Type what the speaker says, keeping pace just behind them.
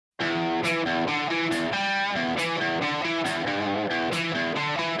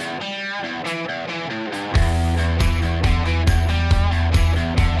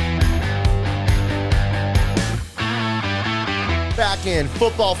back in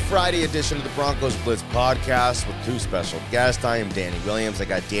Football Friday edition of the Broncos Blitz podcast with two special guests. I am Danny Williams. I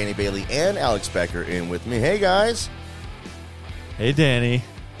got Danny Bailey and Alex Becker in with me. Hey, guys. Hey, Danny.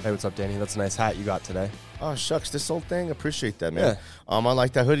 Hey, what's up, Danny? That's a nice hat you got today. Oh, shucks, this whole thing. Appreciate that, man. Yeah. I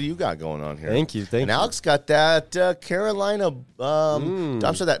like that hoodie you got going on here. Thank you. And Alex got that Carolina, I'm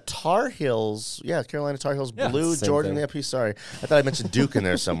sorry, that Tar Heels. Yeah, Carolina Tar Heels blue Jordan AP. Sorry. I thought I mentioned Duke in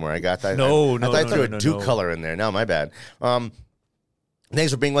there somewhere. I got that. I thought I threw a Duke color in there. No, my bad.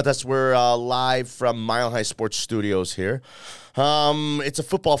 Thanks for being with us. We're live from Mile High Sports Studios here. It's a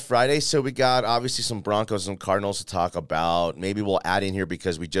Football Friday, so we got obviously some Broncos and Cardinals to talk about. Maybe we'll add in here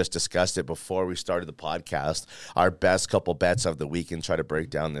because we just discussed it before we started the podcast. Our best couple bets of the week and try to break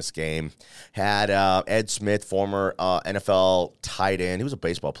down this game. Had Ed Smith, former NFL tight end. He was a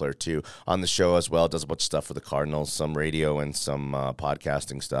baseball player too, on the show as well. Does a bunch of stuff for the Cardinals, some radio and some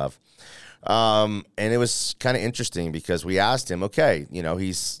podcasting stuff. And it was kind of interesting because we asked him, okay, you know,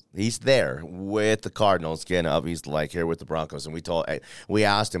 he's there with the Cardinals getting up. He's like here with the Broncos. And we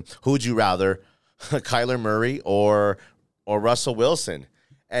asked him, who would you rather, Kyler Murray or Russell Wilson?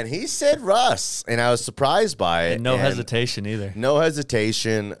 And he said Russ, and I was surprised by it. And no hesitation either. No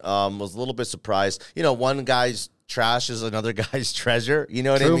hesitation. Was a little bit surprised. You know, one guy's trash is another guy's treasure. You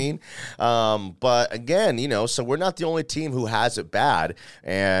know what True. I mean? But again, you know, so we're not the only team who has it bad.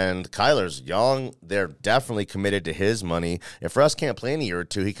 And Kyler's young. They're definitely committed to his money. If Russ can't play in a year or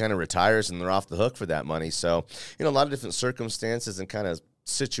two, he kind of retires and they're off the hook for that money. So, you know, a lot of different circumstances and kind of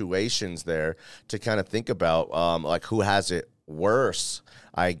situations there to kind of think about, like who has it worse,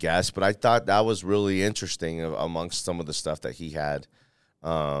 I guess. But I thought that was really interesting amongst some of the stuff that he had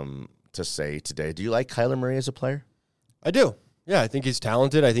to say today. Do you like Kyler Murray as a player? I do. Yeah, I think he's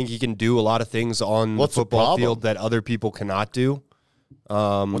talented. I think he can do a lot of things on the football field that other people cannot do.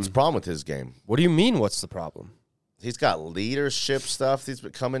 What's the problem with his game? What do you mean, what's the problem? He's got leadership stuff that's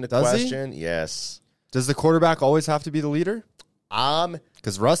come into question. Yes. Does the quarterback always have to be the leader?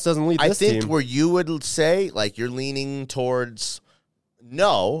 Because Russ doesn't lead this team. I think where you would say, like, you're leaning towards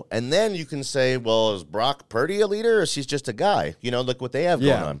no, and then you can say, well, is Brock Purdy a leader or is he just a guy? You know, look what they have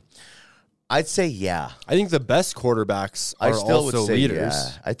going on. I'd say yeah. I think the best quarterbacks are also leaders.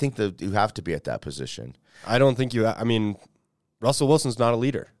 Yeah. I think that you have to be at that position. I don't think I mean, Russell Wilson's not a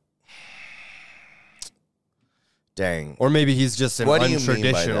leader. Dang. Or maybe he's just an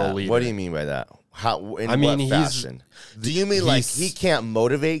untraditional leader. What do you mean by that? How? In what fashion? Do you mean like he can't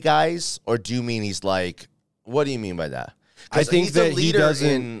motivate guys, or do you mean he's like? What do you mean by that? I think he's that a leader he doesn't.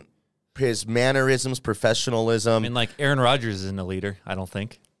 In his mannerisms, professionalism. I mean, like Aaron Rodgers isn't a leader, I don't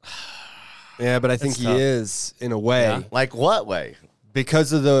think. Yeah, but I think he is in a way. Yeah. Like what way?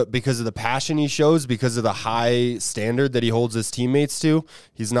 Because of the passion he shows, because of the high standard that he holds his teammates to.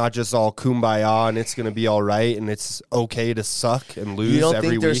 He's not just all kumbaya and it's going to be all right and it's okay to suck and lose every week. You don't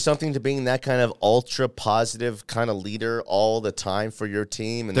think there's something to being that kind of ultra positive kind of leader all the time for your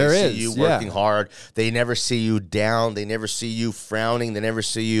team? And they see you working hard. They never see you down. They never see you frowning. They never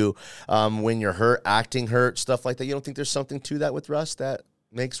see you when you're hurt, acting hurt, stuff like that. You don't think there's something to that with Russ that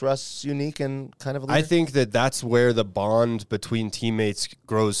makes Russ unique and kind of a leader? I think that's where the bond between teammates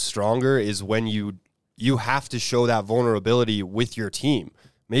grows stronger is when you have to show that vulnerability with your team.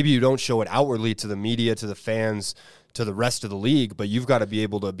 Maybe you don't show it outwardly to the media, to the fans, to the rest of the league, but you've got to be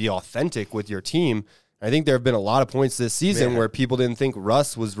able to be authentic with your team. I think there have been a lot of points this season where people didn't think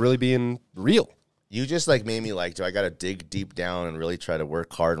Russ was really being real. You just like made me like, do I got to dig deep down and really try to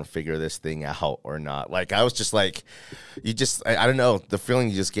work hard and figure this thing out or not? Like, I was just like, I don't know. The feeling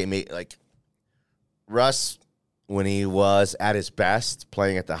you just gave me, like, Russ, when he was at his best,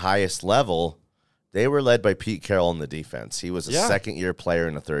 playing at the highest level, they were led by Pete Carroll in the defense. He was a second-year player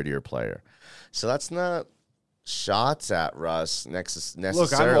and a third-year player. So that's not shots at Russ necessarily.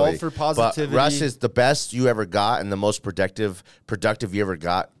 Look, I'm all for positivity. But Russ is the best you ever got and the most productive you ever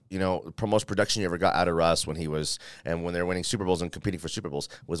got. You know, most production you ever got out of Russ when they're winning Super Bowls and competing for Super Bowls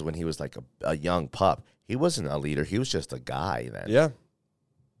was when he was like a young pup. He wasn't a leader. He was just a guy then. Yeah.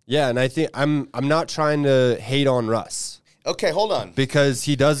 Yeah, and I think I'm not trying to hate on Russ. Okay, hold on. Because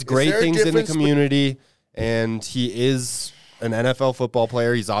he does great things in the community, and he is an NFL football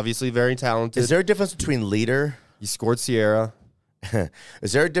player. He's obviously very talented. Is there a difference between leader? He scored Sierra.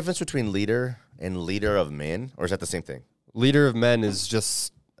 Is there a difference between leader and leader of men, or is that the same thing? Leader of men is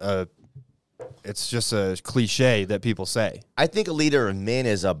just it's just a cliche that people say. I think a leader of men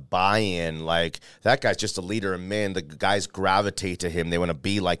is a buy-in. Like, that guy's just a leader of men. The guys gravitate to him. They want to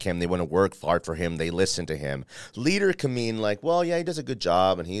be like him. They want to work hard for him. They listen to him. Leader can mean like, well, yeah, he does a good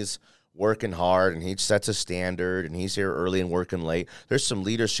job, and he's working hard, and he sets a standard, and he's here early and working late. There's some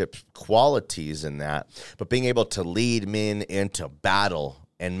leadership qualities in that, but being able to lead men into battle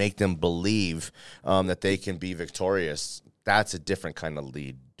and make them believe that they can be victorious, that's a different kind of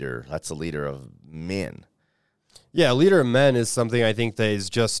leader. That's a leader of men. Yeah, a leader of men is something I think that is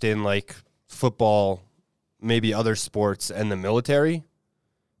just in like football, maybe other sports, and the military.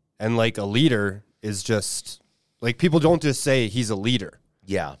 And like a leader is just like, people don't just say he's a leader.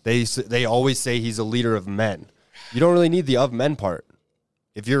 Yeah. They always say he's a leader of men. You don't really need the of men part.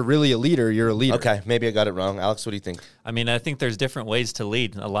 If you're really a leader, you're a leader. Okay, maybe I got it wrong. Alex, what do you think? I mean, I think there's different ways to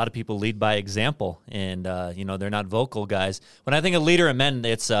lead. A lot of people lead by example, and they're not vocal guys. When I think of leader of men,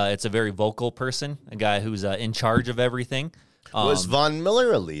 it's a very vocal person, a guy who's in charge of everything. Was Von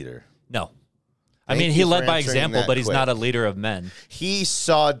Miller a leader? No. I mean, he led by example, but he's not a leader of men. He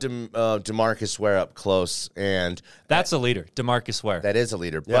saw DeMarcus Ware up close, and that's a leader, DeMarcus Ware. That is a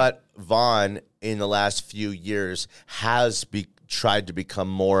leader. Yeah. But Von, in the last few years, has tried to become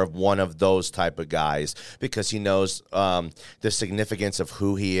more of one of those type of guys because he knows the significance of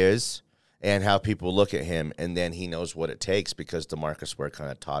who he is and how people look at him, and then he knows what it takes because DeMarcus Ware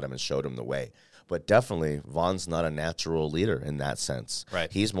kind of taught him and showed him the way. But definitely, Von's not a natural leader in that sense. Right.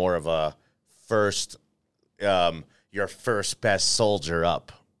 He's more of a your first best soldier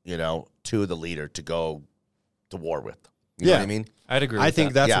up, to the leader to go to war with. You know what I mean? I'd agree. I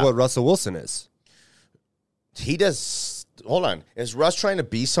think that's what Russell Wilson is. He does. Hold on. Is Russ trying to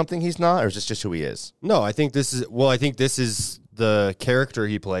be something he's not, or is this just who he is? No, I think this is the character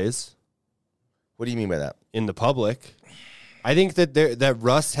he plays. What do you mean by that? In the public. I think that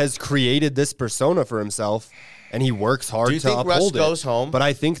Russ has created this persona for himself, and he works hard to uphold it. Do you think Russ goes home? But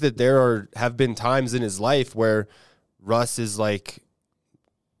I think that there have been times in his life where Russ is like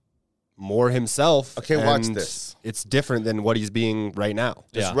more himself. Okay, watch this. It's different than what he's being right now.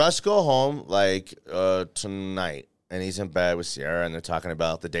 Does Russ go home like tonight, and he's in bed with Sierra, and they're talking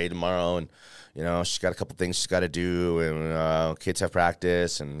about the day tomorrow, and she's got a couple things she's got to do, and kids have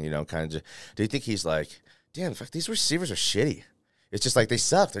practice, and kind of. Do you think he's like, damn, fuck, these receivers are shitty? It's just like they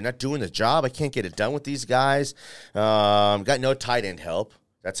suck. They're not doing the job. I can't get it done with these guys. Got no tight end help.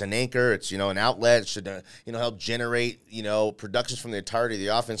 That's an anchor. It's, an outlet. It should, help generate, productions from the entirety of the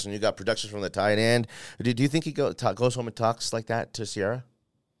offense when you got productions from the tight end. Do you think he goes home and talks like that to Sierra?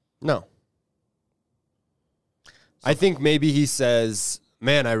 No. I think maybe he says,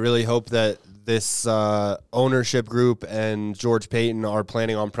 man, I really hope that this ownership group and George Payton are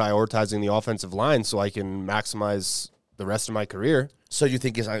planning on prioritizing the offensive line so I can maximize the rest of my career. So you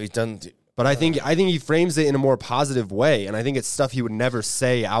think he's done? But I think he frames it in a more positive way, and I think it's stuff he would never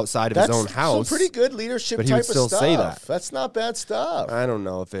say outside of his own house. That's some pretty good leadership but type he would still of stuff. Say that. That's not bad stuff. I don't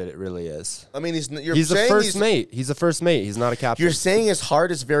know if it really is. I mean, he's a first mate. He's a first mate. He's not a captain. You're saying his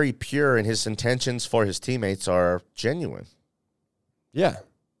heart is very pure, and his intentions for his teammates are genuine. Yeah.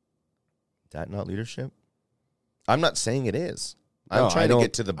 That not leadership? I'm not saying it is. I'm trying to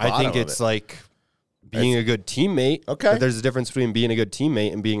get to the bottom of it. I think it's like being a good teammate. Okay. But there's a difference between being a good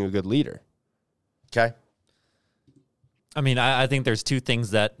teammate and being a good leader. Okay. I mean, I think there's two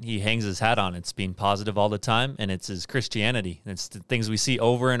things that he hangs his hat on. It's being positive all the time, and it's his Christianity. It's the things we see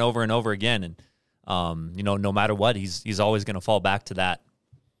over and over and over again. And, no matter what, he's always going to fall back to that.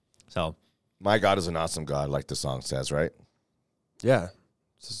 So, my God is an awesome God, like the song says, right? Yeah.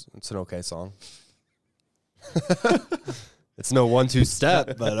 It's an okay song. It's no 1-2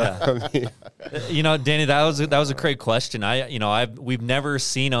 step, but I mean. Danny, that was a great question. We've never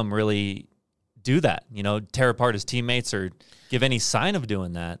seen him really do that. Tear apart his teammates or give any sign of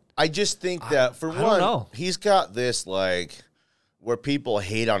doing that. I just think that he's got this where people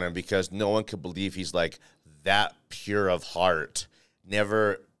hate on him because no one could believe he's like that pure of heart,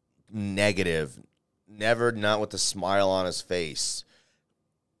 never negative, never not with a smile on his face.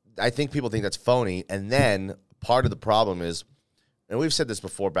 I think people think that's phony, and then part of the problem is, and we've said this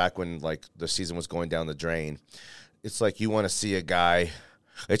before back when the season was going down the drain, it's like you want to see a guy.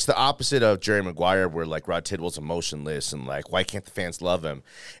 It's the opposite of Jerry Maguire, where Rod Tidwell's emotionless and why can't the fans love him?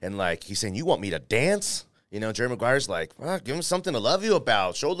 And he's saying, you want me to dance? Jerry Maguire's like, well, give him something to love you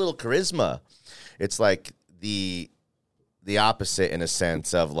about. Show a little charisma. It's like the opposite in a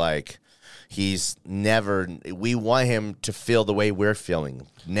sense of he's never. We want him to feel the way we're feeling,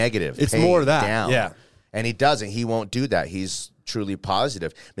 negative. It's more of that, down. yeah. And he doesn't. He won't do that. He's truly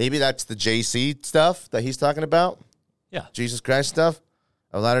positive. Maybe that's the JC stuff that he's talking about. Yeah, Jesus Christ stuff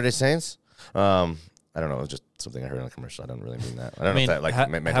of Latter-day Saints. I don't know. Just something I heard on a commercial. I don't really mean that. I don't know if that like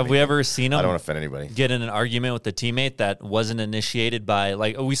have we ever seen him? I don't want to offend anybody. Get in an argument with a teammate that wasn't initiated by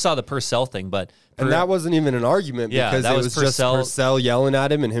we saw the Purcell thing, but and that wasn't even an argument because it was just Purcell yelling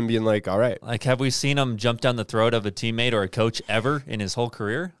at him and him being like, "All right." Like, have we seen him jump down the throat of a teammate or a coach ever in his whole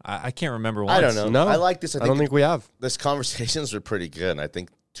career? I can't remember once. I don't know. No, I like this. I don't think we have. This conversations are pretty good. And I think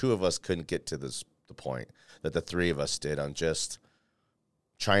two of us couldn't get to the point that the three of us did on just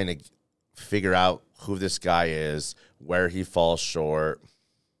trying to figure out who this guy is, where he falls short.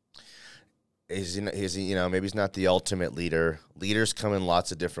 Is he, maybe he's not the ultimate leader. Leaders come in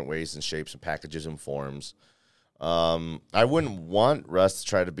lots of different ways and shapes and packages and forms. I wouldn't want Russ to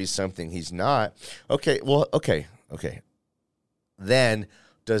try to be something he's not. Okay. Then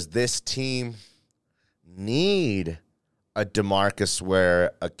does this team need a DeMarcus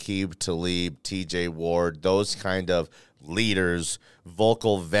Ware, Aqib Talib, TJ Ward, those kind of leaders,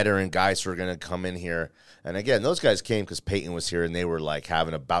 vocal veteran guys who are going to come in here? And again, those guys came because Peyton was here and they were like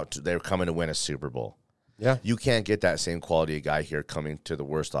they were coming to win a Super Bowl. Yeah. You can't get that same quality of guy here coming to the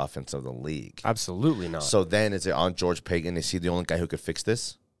worst offense of the league. Absolutely not. So then is it on George Pagan? Is he the only guy who could fix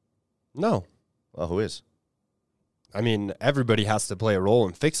this? No. Well, who is? I mean, everybody has to play a role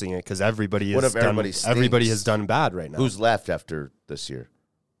in fixing it because everybody has done bad right now. Who's left after this year?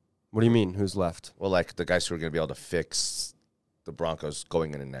 What do you mean? Who's left? Well, like the guys who are going to be able to fix the Broncos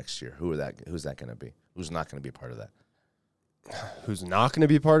going into next year. Who's that going to be? Who's not going to be part of that? Who's not going to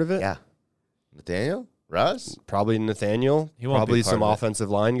be part of it? Yeah. Nathaniel? Russ? Probably Nathaniel. Probably some offensive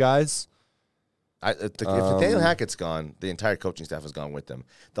line guys. If Nathaniel Hackett's gone, the entire coaching staff has gone with them.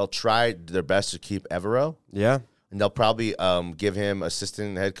 They'll try their best to keep Evero. Yeah. And they'll probably give him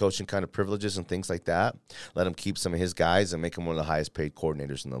assistant head coaching kind of privileges and things like that. Let him keep some of his guys and make him one of the highest paid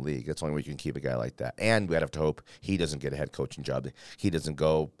coordinators in the league. That's the only way you can keep a guy like that. And we'd have to hope he doesn't get a head coaching job. He doesn't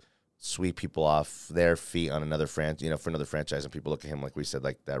go sweep people off their feet on another for another franchise, and people look at him like we said,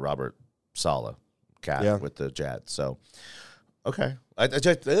 like that Robert Saleh cat with the Jets. So, okay,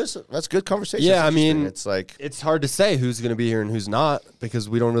 that's good conversation. Yeah, I mean, it's like it's hard to say who's going to be here and who's not because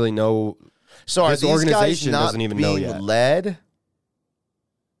we don't really know. So are this these organization guys not doesn't even being know yet. led?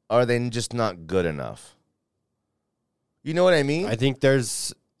 Or are they just not good enough? You know what I mean? I think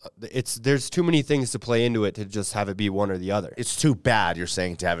there's too many things to play into it to just have it be one or the other. It's too bad, you're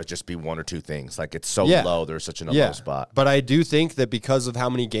saying, to have it just be one or two things. Like, it's so low, there's such a low spot. But I do think that because of how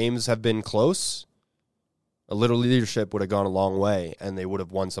many games have been close, a little leadership would have gone a long way, and they would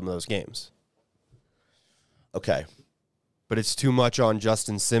have won some of those games. Okay. But it's too much on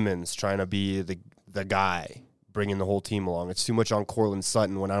Justin Simmons trying to be the guy, bringing the whole team along. It's too much on Courtland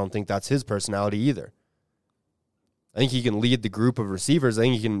Sutton when I don't think that's his personality either. I think he can lead the group of receivers. I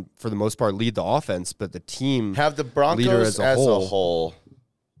think he can, for the most part, lead the offense, but the team have the Broncos as a whole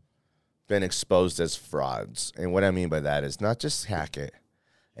been exposed as frauds. And what I mean by that is not just Hackett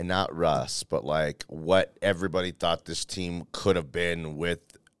and not Russ, but like what everybody thought this team could have been with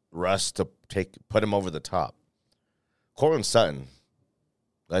Russ to put him over the top. Courtland Sutton,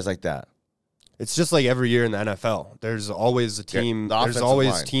 guys like that. It's just like every year in the NFL. There's always a team. There's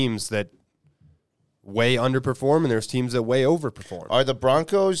always teams that way underperform, and there's teams that way overperform. Are the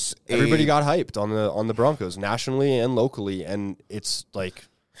Broncos? Everybody got hyped on the Broncos nationally and locally, and it's like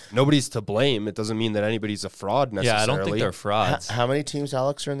nobody's to blame. It doesn't mean that anybody's a fraud necessarily. Yeah, I don't think they're frauds. How many teams,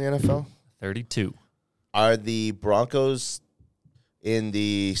 Alex, are in the NFL? 32. Are the Broncos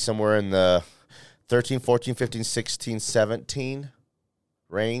somewhere in the 13, 14, 15, 16, 17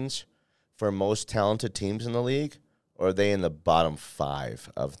 range for most talented teams in the league? Or are they in the bottom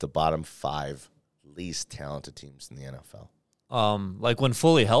 5 of the bottom 5 least talented teams in the NFL? Like when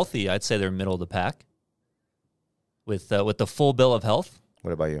fully healthy, I'd say they're middle of the pack with the full bill of health.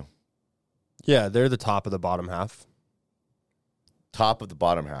 What about you? Yeah, they're the top of the bottom half. Top of the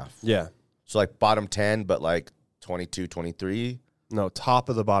bottom half. Yeah. So like bottom 10, but like 22, 23? No, top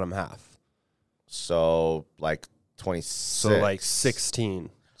of the bottom half. So like 26. So like 16,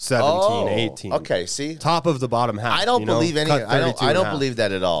 17, 18. Okay, see? Top of the bottom half. I don't believe any. I don't believe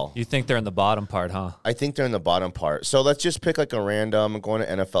that at all. You think they're in the bottom part, huh? I think they're in the bottom part. So let's just pick like a random. I'm going to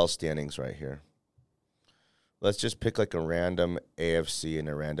NFL standings right here. Let's just pick like a random AFC and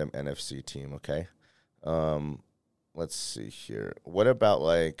a random NFC team, okay? Let's see here. What about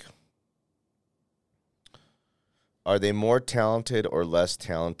like, are they more talented or less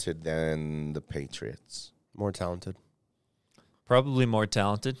talented than the Patriots? More talented. Probably more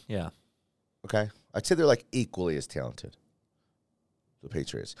talented, yeah. Okay. I'd say they're like equally as talented, the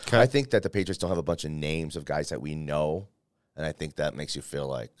Patriots. Okay. I think that the Patriots don't have a bunch of names of guys that we know, and I think that makes you feel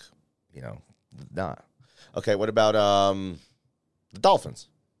like, not. Okay, what about the Dolphins?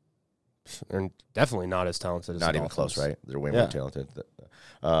 They're definitely not as talented as not the even Dolphins. close, right? They're way more talented.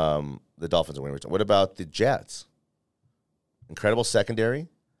 The Dolphins are way more talented. What about the Jets? Incredible secondary.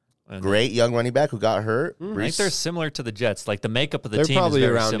 Great young running back who got hurt. I think they're similar to the Jets. Like the makeup of the They're team probably is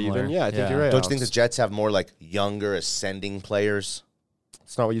very around similar. even. Yeah, I think you're right. Don't you think the Jets have more like younger ascending players?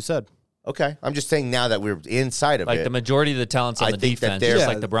 That's not what you said. Okay, I'm just saying now that we're inside of Like it. the majority of the talent's on I the think that defense, they're- just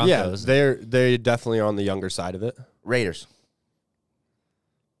like the Broncos. Yeah, they definitely are on the younger side of it. Raiders.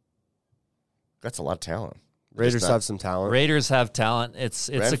 That's a lot of talent. Raiders have some talent. Raiders have talent. It's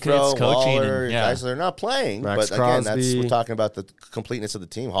Renfro, coaching. Waller, and, yeah. guys, they're not playing. Max but again, Crosby. we're talking about the completeness of the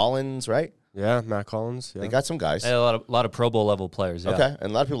team. Hollins, right? Yeah, Matt Collins. Yeah. They got some guys. They had a lot of Pro Bowl level players. Yeah. Okay,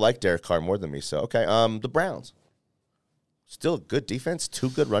 and a lot of people like Derek Carr more than me. So okay, the Browns, still a good defense, 2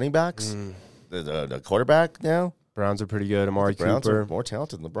 good running backs. The quarterback now. Browns are pretty good. Amari The Browns Cooper. are more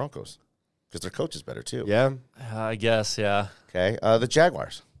talented than the Broncos because their coach is better too. Yeah. I guess. Yeah. Okay, the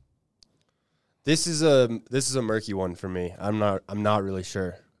Jaguars. This is a murky one for me. I'm not really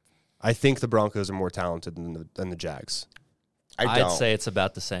sure. I think the Broncos are more talented than the Jags. I'd say it's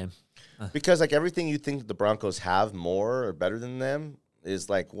about the same. Because like everything you think the Broncos have more or better than them is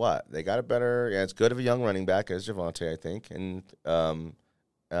like what? They got a better, it's good of a young running back as Javonte, I think. And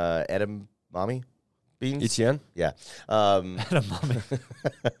Edamame Beans? Etienne? Yeah. Edamame.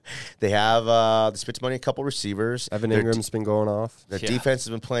 They have they spent money on a couple receivers. Evan Ingram's been going off. Their defense has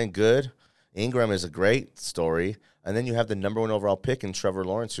been playing good. Ingram is a great story. And then you have the number 1 overall pick in Trevor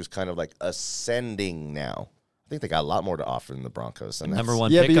Lawrence, who's kind of like ascending now. I think they got a lot more to offer than the Broncos. And Number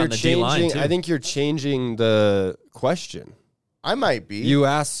 1 Yeah, pick but you're on the D-line, too. I think you're changing the question. I might be. You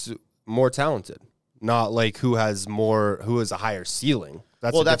asked more talented, not like who has a higher ceiling.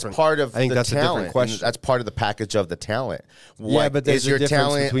 That's part of I think the that's talent. a different question. That's part of the package of the talent. Yeah, but there's is your a difference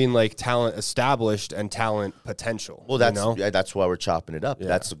talent between like talent established and talent potential. Well, that's why we're chopping it up. Yeah.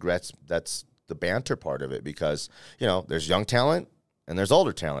 That's the banter part of it because there's young talent and there's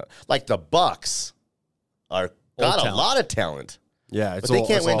older talent. Like the Bucks got a lot of talent. Yeah, but they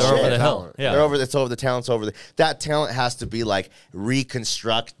can't win They're shit. over the hill. Yeah. It's over the talent's over the. That talent has to be like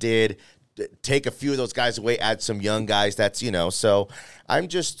reconstructed. Take a few of those guys away, add some young guys. That's So I'm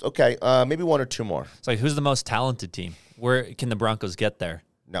just okay. Maybe 1 or 2 more. It's like who's the most talented team? Where can the Broncos get there?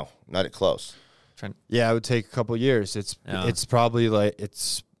 No, not at close. Yeah, it would take a couple years. It's probably like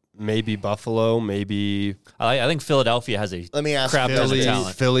it's maybe Buffalo, maybe I think Philadelphia has a Let me ask crap ton of Philly.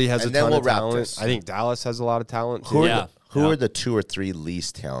 talent. Philly has And a then ton we'll of wrap talent. this. I think Dallas has a lot of talent. Who Too. Who are the 2 or 3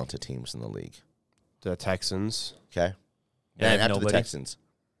 least talented teams in the league? The Texans. Okay. Yeah, and after nobody. the Texans.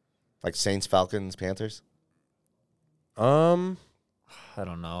 Like Saints, Falcons, Panthers? I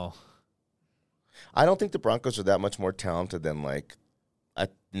don't know. I don't think the Broncos are that much more talented than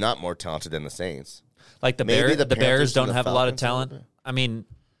not more talented than the Saints. Like the Maybe Bears, the the Bears Panthers don't and the have a lot of Falcons a little talent. bit. I mean,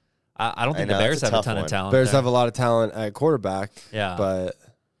 I don't think know, the Bears that's a have a tough ton one. of talent. Bears there. have a lot of talent at quarterback. Yeah. But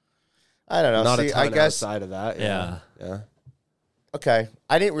I don't know. not See, a ton I guess outside of that. Yeah. Yeah. okay.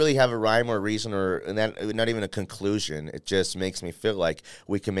 I didn't really have a rhyme or reason not even a conclusion. It just makes me feel like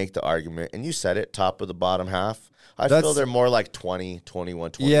we can make the argument. And you said it, top of the bottom half. I feel they're more like 20,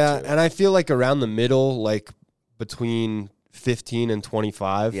 21, 22. Yeah, and I feel like around the middle, like between 15 and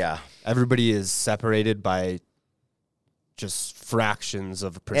 25. Yeah. Everybody is separated by just fractions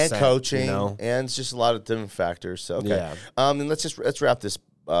of a percent. And coaching, You know? and it's just a lot of different factors. So okay, Yeah. And let's wrap this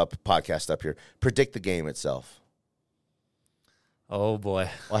podcast up here. Predict the game itself. Oh boy.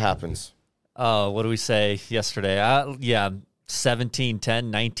 What happens? What do we say yesterday? 17-10,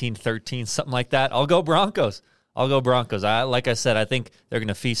 19-13, something like that. I'll go Broncos. Like I said, I think they're going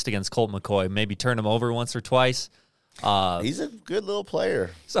to feast against Colt McCoy. Maybe turn him over once or twice. He's a good little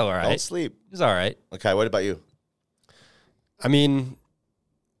player. He's all right. Don't sleep. He's all right. Okay, what about you? I mean,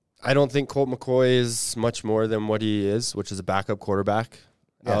 I don't think Colt McCoy is much more than what he is, which is a backup quarterback.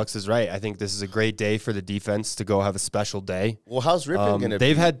 Yeah. Alex is right. I think this is a great day for the defense to go have a special day. Well, how's Ripken going to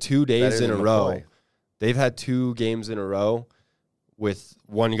They've had 2 days better in a than row. McCoy? They've had 2 games in a row with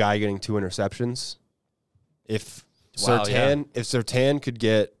one guy getting 2 interceptions. If Wow, Surtain could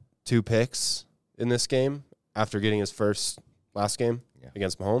get 2 picks in this game after getting his last game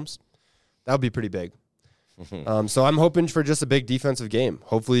against Mahomes, that would be pretty big. So I'm hoping for just a big defensive game.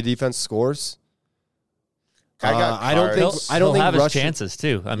 Hopefully, defense scores. I don't think He'll have his chances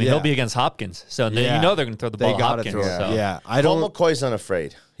too. I mean, he'll be against Hopkins, so they're going to throw the ball. They got to Hopkins, throw it. so. Yeah, Colt McCoy's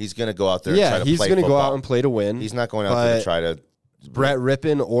unafraid. He's going to go out there. and try to he's play going to go football. out and play to win. He's not going out there to try to. Brett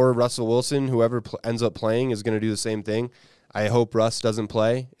Rippon or Russell Wilson, whoever ends up playing, is going to do the same thing. I hope Russ doesn't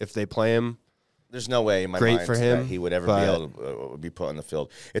play. If they play him, There's no way in my Great mind for him, that he would ever be able to be put on the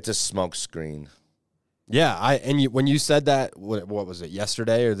field. It's a smoke screen. Yeah, when you said that, what was it,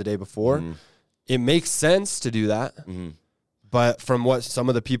 yesterday or the day before? It makes sense to do that. But from what some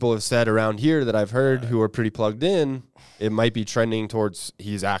of the people have said around here that I've heard who are pretty plugged in, it might be trending towards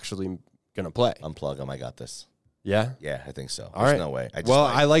he's actually going to play. Unplug him. I got this. Yeah? Yeah, I think so. All right. No way.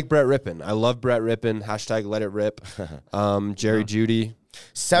 I like Brett Rippon. I love Brett Rippon. #, let it rip. Jerry Jeudy.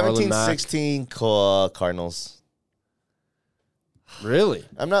 17-16 Cardinals. Really?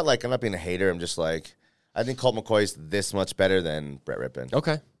 I'm not being a hater. I'm just like, I think Colt McCoy's this much better than Brett Rippon.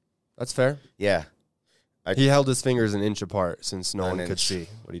 Okay. That's fair. Yeah. He held his fingers an inch apart since no one could see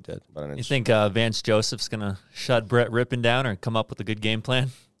what he did. You think Vance Joseph's going to shut Brett Rippon down or come up with a good game plan?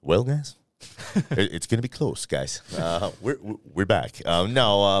 Well, guys, it's going to be close, guys. We're back. I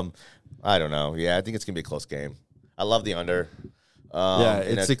don't know. Yeah, I think it's going to be a close game. I love the under.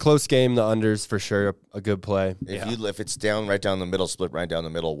 It's a close game. The under's for sure a good play. If it's right down the middle, split right down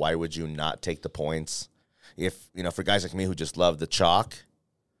the middle, why would you not take the points? If for guys like me who just love the chalk,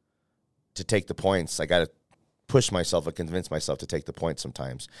 to take the points, I got to push myself and convince myself to take the points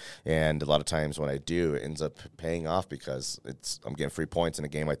sometimes. And a lot of times when I do, it ends up paying off because I'm getting free points in a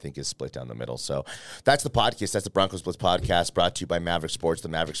game I think is split down the middle. So that's the podcast. That's the Broncos Blitz podcast brought to you by Maverick Sports, the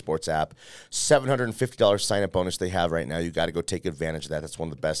Maverick Sports app. $750 sign-up bonus they have right now. You got to go take advantage of that. That's one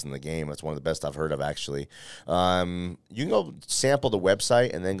of the best in the game. That's one of the best I've heard of, actually. You can go sample the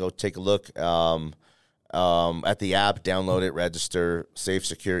website and then go take a look at the app, download it, register, safe,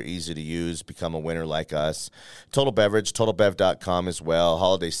 secure, easy to use, become a winner like us. Total Beverage, totalbev.com as well.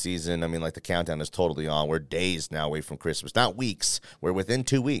 Holiday season, the countdown is totally on. We're days now away from Christmas, not weeks. We're within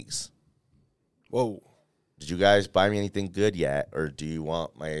 2 weeks. Whoa. Did you guys buy me anything good yet, or do you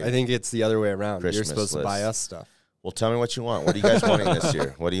want my I think it's the other way around. Christmas You're supposed list? To buy us stuff. Well, tell me what you want. What are you guys wanting this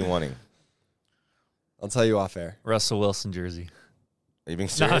year? What are you wanting? I'll tell you off air. Russell Wilson jersey. Are you being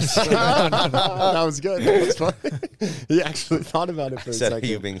serious? No. That was good. That was funny. He actually thought about it for a second. Are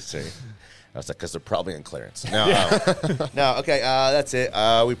you being serious? I was like, because they're probably in clearance. No, no. Okay, that's it.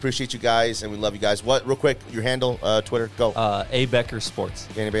 We appreciate you guys, and we love you guys. Real quick, your handle, Twitter, go. A. Becker Sports.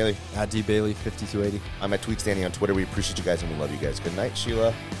 Danny Bailey. At D Bailey 5280. I'm at Tweets Danny on Twitter. We appreciate you guys, and we love you guys. Good night,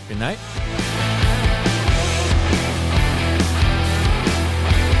 Sheila. Good night.